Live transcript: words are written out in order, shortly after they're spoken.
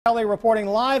Kelly reporting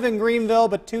live in Greenville,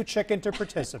 but too chicken to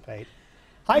participate.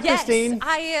 Hi, Yes, Christine.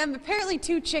 I am apparently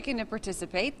too chicken to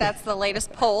participate. That's the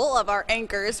latest poll of our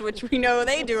anchors, which we know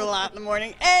they do a lot in the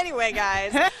morning. Anyway,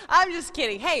 guys, I'm just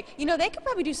kidding. Hey, you know, they could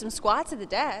probably do some squats at the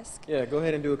desk. Yeah, go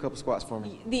ahead and do a couple squats for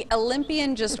me. The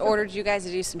Olympian just ordered you guys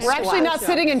to do some We're squats. actually not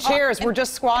sitting in chairs. We're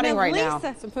just squatting right now.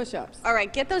 Some push-ups. All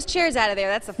right, get those chairs out of there.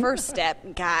 That's the first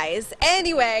step, guys.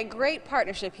 Anyway, great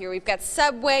partnership here. We've got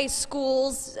Subway,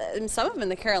 schools, and some of them in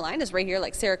the Carolinas right here,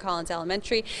 like Sarah Collins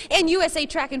Elementary, and USA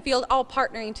Track and Field, all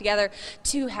partnering together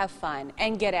to have fun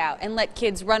and get out and let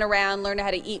kids run around, learn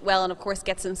how to eat well, and of course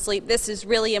get some sleep. This is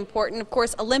really important. Of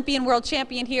course, Olympian world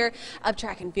champion here of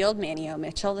track and field, Manny O.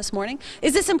 Mitchell, this morning.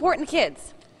 Is this important to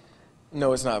kids?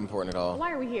 No, it's not important at all.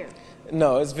 Why are we here?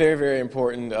 No, it's very, very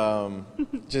important.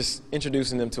 Just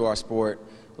introducing them to our sport,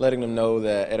 letting them know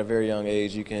that at a very young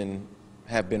age you can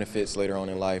have benefits later on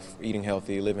in life, eating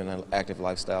healthy, living an active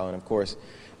lifestyle, and of course,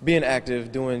 being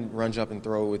active, doing run, jump, and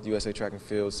throw with USA Track and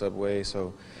Field, Subway.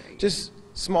 So just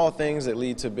small things that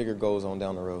lead to bigger goals on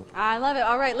down the road. I love it.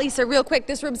 All right, Lisa, real quick,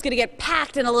 this room's going to get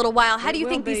packed in a little while. How do you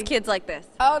think these kids like this?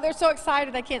 Oh, they're so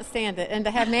excited they can't stand it. And to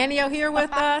have Manny-O here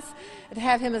with us, and to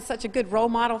have him as such a good role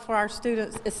model for our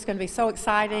students, it's going to be so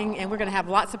exciting. And we're going to have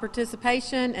lots of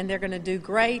participation, and they're going to do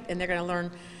great, and they're going to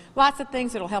learn lots of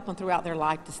things that will help them throughout their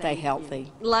life to stay healthy.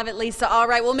 Love it, Lisa. All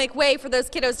right, we'll make way for those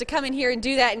kiddos to come in here and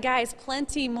do that. And guys,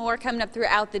 plenty more coming up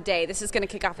throughout the day. This is going to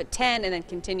kick off at 10 and then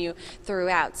continue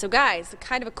throughout. So guys,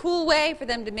 kind of a cool way for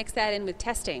them to mix that in with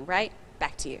testing, right?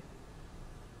 Back to you.